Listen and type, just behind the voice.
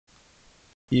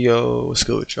Yo, what's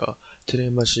good with y'all? Today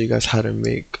I'm gonna show you guys how to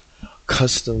make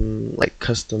custom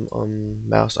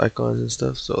mouse icons and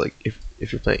stuff. So like if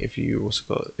you're playing if you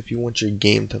want your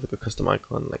game to have like a custom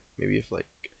icon, like maybe if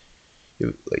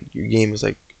your game is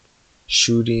like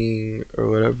shooting or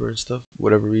whatever and stuff,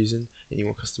 whatever reason, and you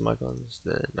want custom icons,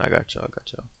 then I got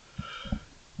y'all.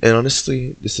 And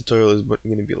honestly, this tutorial is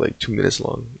gonna be like 2 minutes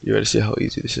long. You're gonna see how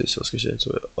easy this is, so let's get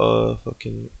into it. We're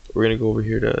gonna go over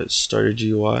here to starter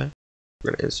GUI.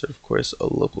 We're gonna insert, of course, a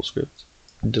local script.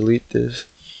 Delete this,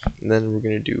 and then we're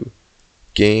gonna do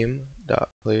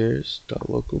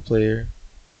game.Players.LocalPlayer.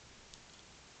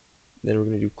 Then we're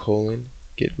gonna do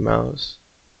 :GetMouse.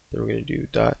 Then we're gonna do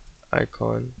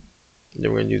 .icon. And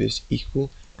then we're gonna do this equal.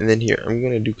 And then here, I'm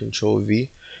gonna do Control V.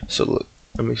 So look,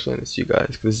 I'm gonna explain this to you guys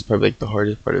because this is probably like the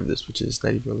hardest part of this, which is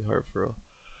not even really hard for real.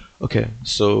 Okay,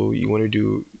 so you want to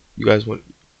do what's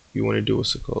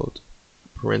it called?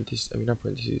 Quotation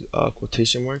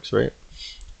marks, right?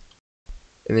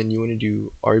 And then you want to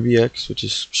do RBX, which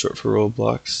is short for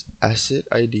Roblox, asset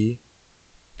ID,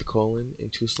 the colon,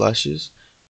 and 2 slashes.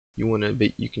 You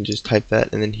can just type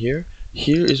that, and then here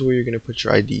is where you're gonna put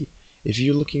your ID. If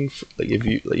you're looking for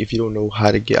if you don't know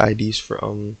how to get IDs for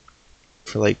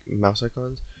like mouse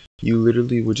icons, you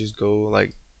literally would just go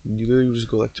to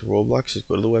Roblox, just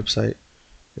go to the website,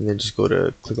 and then just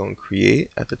click on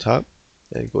create at the top,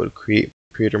 and go to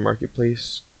creator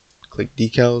marketplace, click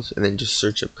decals, and then just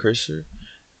search up cursor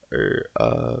or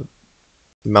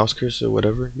mouse cursor,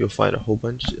 whatever. You'll find a whole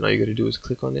bunch, and all you gotta do is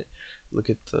click on it, look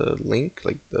at the link,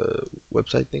 like the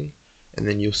website thing, and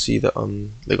then you'll see the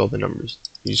like all the numbers.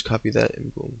 You just copy that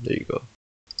and boom, there you go.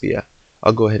 But yeah,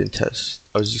 I'll go ahead and test.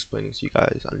 I was just explaining so you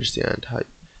guys understand how to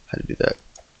do that.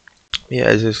 Yeah,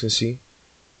 as you guys can see,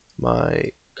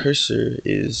 my cursor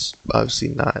is obviously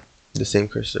not the same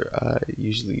cursor I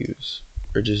usually use,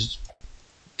 or just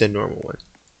the normal one.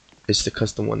 It's the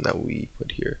custom one that we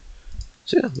put here.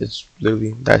 So yeah, it's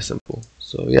literally that simple.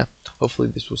 So yeah, hopefully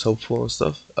this was helpful and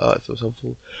stuff. If it was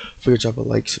helpful, feel free to drop a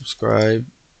like, subscribe.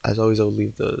 As always, I'll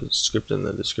leave the script in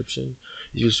the description.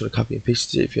 If you just want to copy and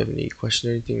paste it, if you have any question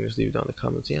or anything, just leave it down in the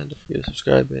comments. Yeah, don't forget to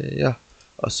subscribe, and yeah,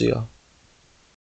 I'll see y'all.